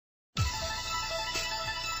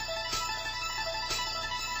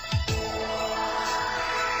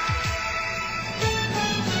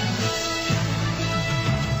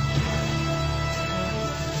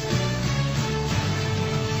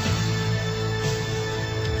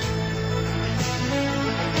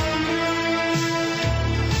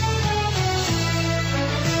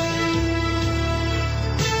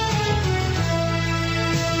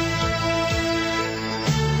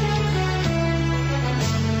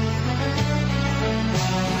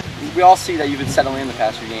we all see that you've been settling in the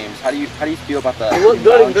past few games. How do you feel about the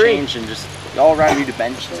change and just all around you to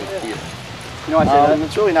bench to field? You know, I say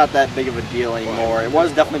it's really not that big of a deal anymore. It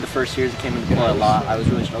was definitely the first years it came into play a lot. I was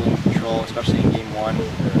really struggling with control, especially in game 1.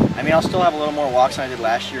 I mean, I'll still have a little more walks than I did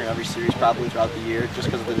last year in every series probably throughout the year just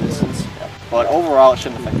because of the distance. But overall, it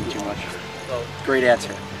shouldn't affect me too much. Great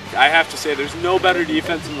answer. I have to say, there's no better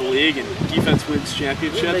defense in the league, and defense wins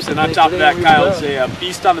championships. And on top of that, Kyle is a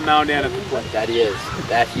beast on the mound and at the plate. That he is.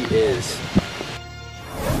 That he is.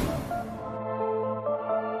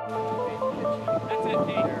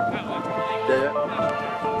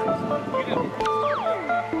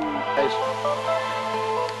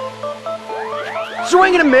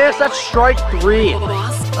 Swing and a miss, that's strike 3.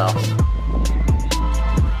 Oh.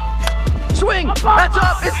 Swing, that's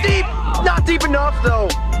up, it's deep. Not deep enough though.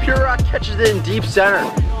 Pure Rock catches it in deep center.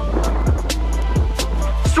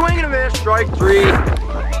 Swing and a miss, strike 3.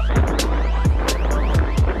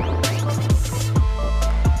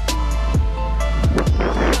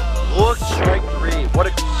 Look, strike 3. What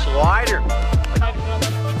a slider.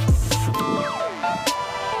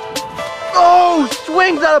 Oh,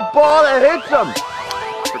 swings at a ball that hits him.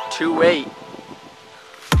 For 2-8.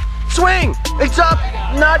 Swing! It's up!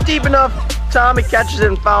 Not deep enough. Tommy catches it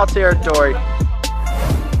in foul territory.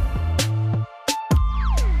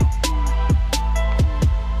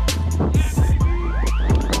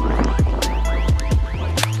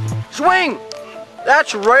 Swing!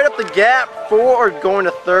 That's right up the gap for going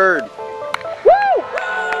to third. Woo!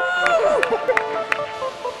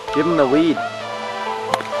 Give him the lead.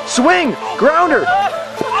 Swing! Grounder!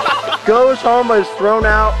 Goes home but is thrown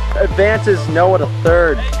out. Advances Noah to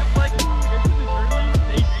third.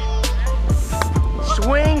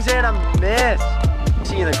 Swings and a miss.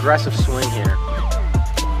 See an aggressive swing here.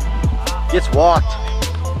 Gets walked.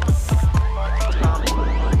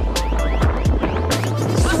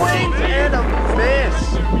 Swings and a miss.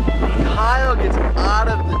 Kyle gets out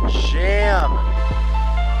of the jam.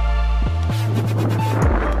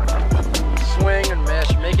 Swing and miss,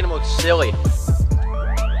 making him look silly.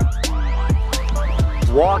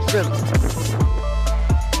 Walks him.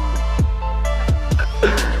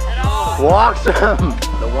 Walks him.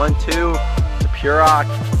 The 1-2 to Purok.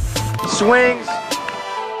 Swings.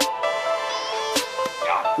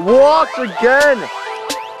 Walks again.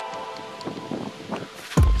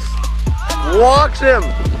 Walks him.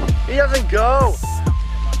 He doesn't go.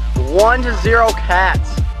 1-0 Cats.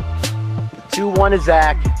 2-1 to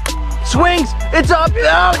Zach. Swings. It's up.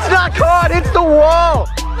 No, it's not caught. It's the wall.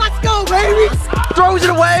 Let's go, baby. Throws it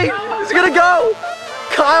away. It's gonna go.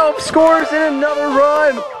 Kyle scores in another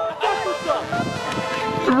run.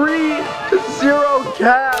 3-0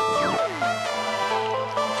 Cats.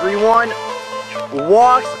 3-1.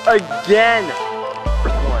 Walks again.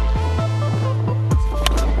 First one.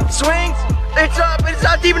 Swings. It's up. It's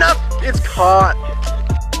not deep enough. It's caught.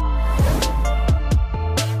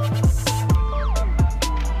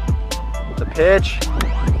 The pitch.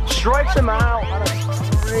 Strikes him out on a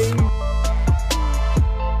straight.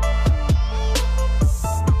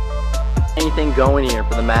 Anything going here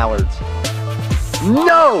for the Mallards?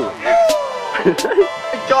 No!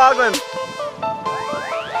 Goglin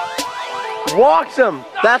walks him.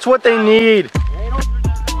 That's what they need.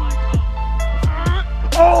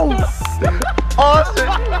 Oh! Austin!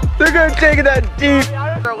 They're gonna take it that deep.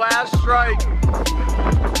 Their last strike.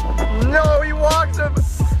 No, he walks him.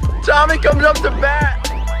 Tommy comes up to bat.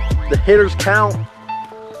 The hitters count.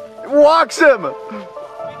 Walks him.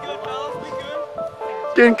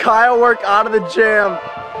 Can Kyle work out of the jam?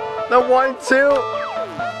 The 1-2.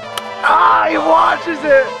 Ah, he watches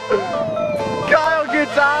it. Kyle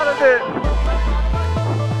gets out of it.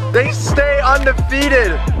 They stay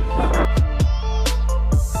undefeated.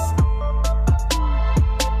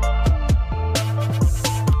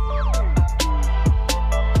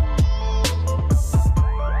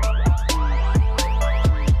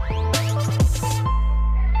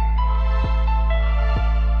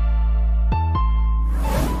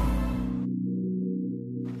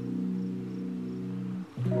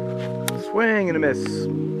 Swing and a miss.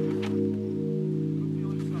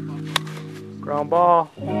 Ground ball.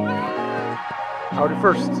 Out at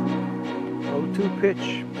first. 0-2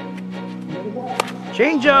 pitch.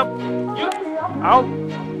 Change up. Out.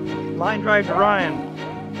 Line drive to Ryan.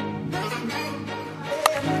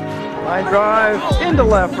 Line drive into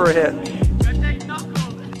left for a hit.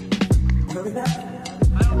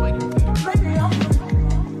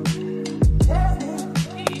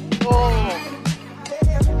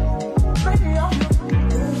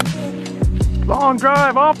 Long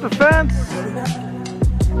drive off the fence.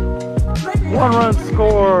 1 run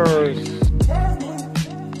scores.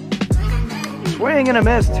 Swing and a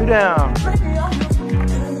miss, 2 down.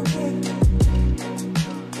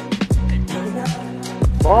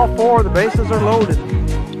 Ball 4, the bases are loaded.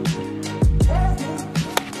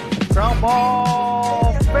 Ground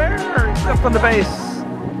ball, fair, he's up on the base.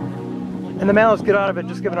 And the Mallards get out of it,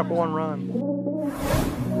 just giving up 1 run.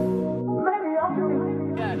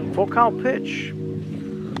 Full count pitch.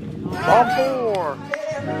 Ball 4.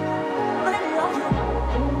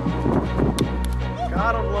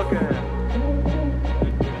 Got him looking.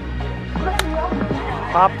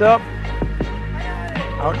 Popped up.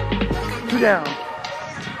 Out. 2 down.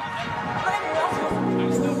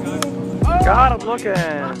 Got him looking.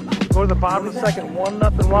 Go to the bottom of the second.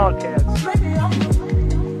 1-0 Wildcats.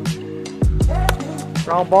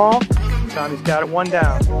 Ground ball. Tommy's got it. 1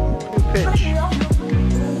 down. Pitch.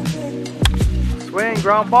 Swing.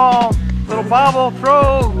 Ground ball. Little bobble.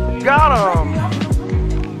 Throw. Got him.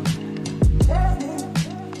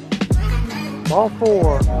 Ball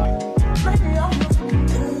 4.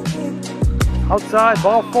 Outside,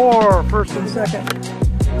 ball 4, first and second.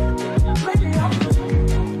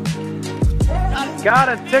 Got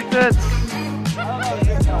it, tickets.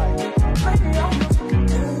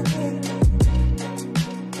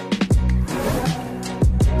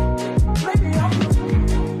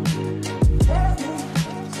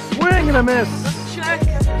 Swing and a miss.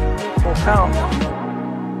 Full count.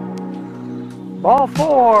 Ball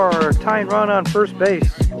 4, tying run on first base.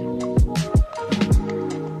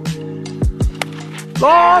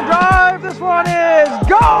 Long drive, this one is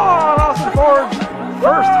gone! Austin Ford's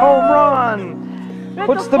first home run.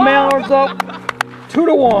 Puts the Mallards up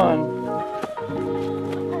 2-1.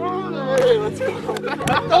 Hey, let's go.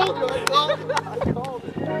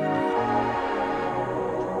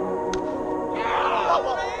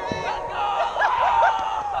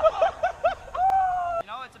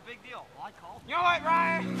 You know what,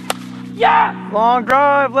 Ryan? Yeah! Long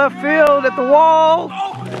drive, left field at the wall.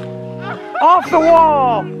 Off the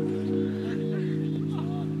wall.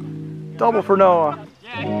 Double for Noah.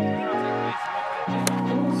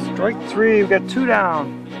 Strike 3, we've got 2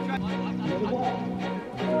 down.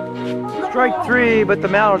 Strike 3, but the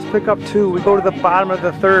Mallards pick up 2. We go to the bottom of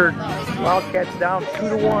the third. Wildcats down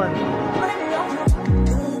 2-1.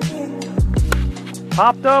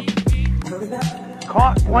 Popped up.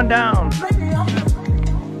 Caught, 1 down.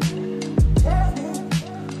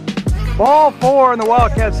 Ball 4 and the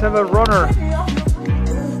Wildcats have a runner.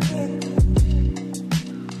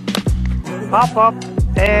 Pop up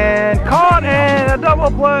and caught and a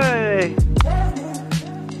double play.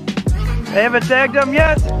 They haven't tagged him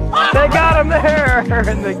yet. They got him there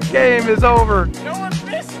and the game is over. No one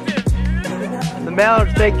missed it, dude. The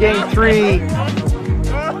Mallards take game 3.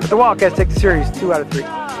 But the Wildcats take the series 2 out of 3.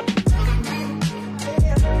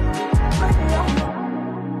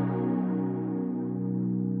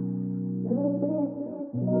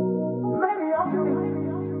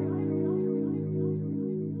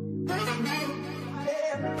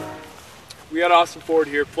 We got Austin Ford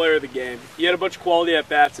here, player of the game. He had a bunch of quality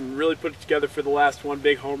at-bats and really put it together for the last one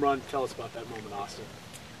big home run. Tell us about that moment, Austin.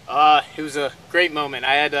 It was a great moment.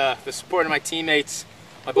 I had the support of my teammates.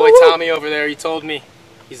 My boy Tommy over there, he told me,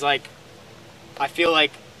 he's like, I feel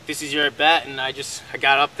like this is your at-bat, and I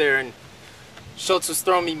got up there and Schultz was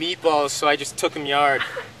throwing me meatballs, so I just took him yard.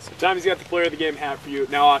 So Tommy's got the player of the game hat for you.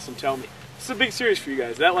 Now, Austin, tell me. This is a big series for you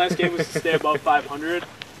guys. That last game was to stay above 500.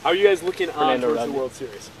 How are you guys looking on towards the World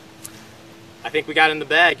Series? I think we got in the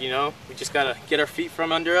bag, you know. We just got to get our feet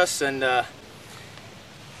from under us, and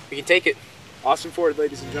we can take it. Austin Ford,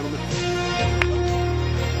 ladies and gentlemen.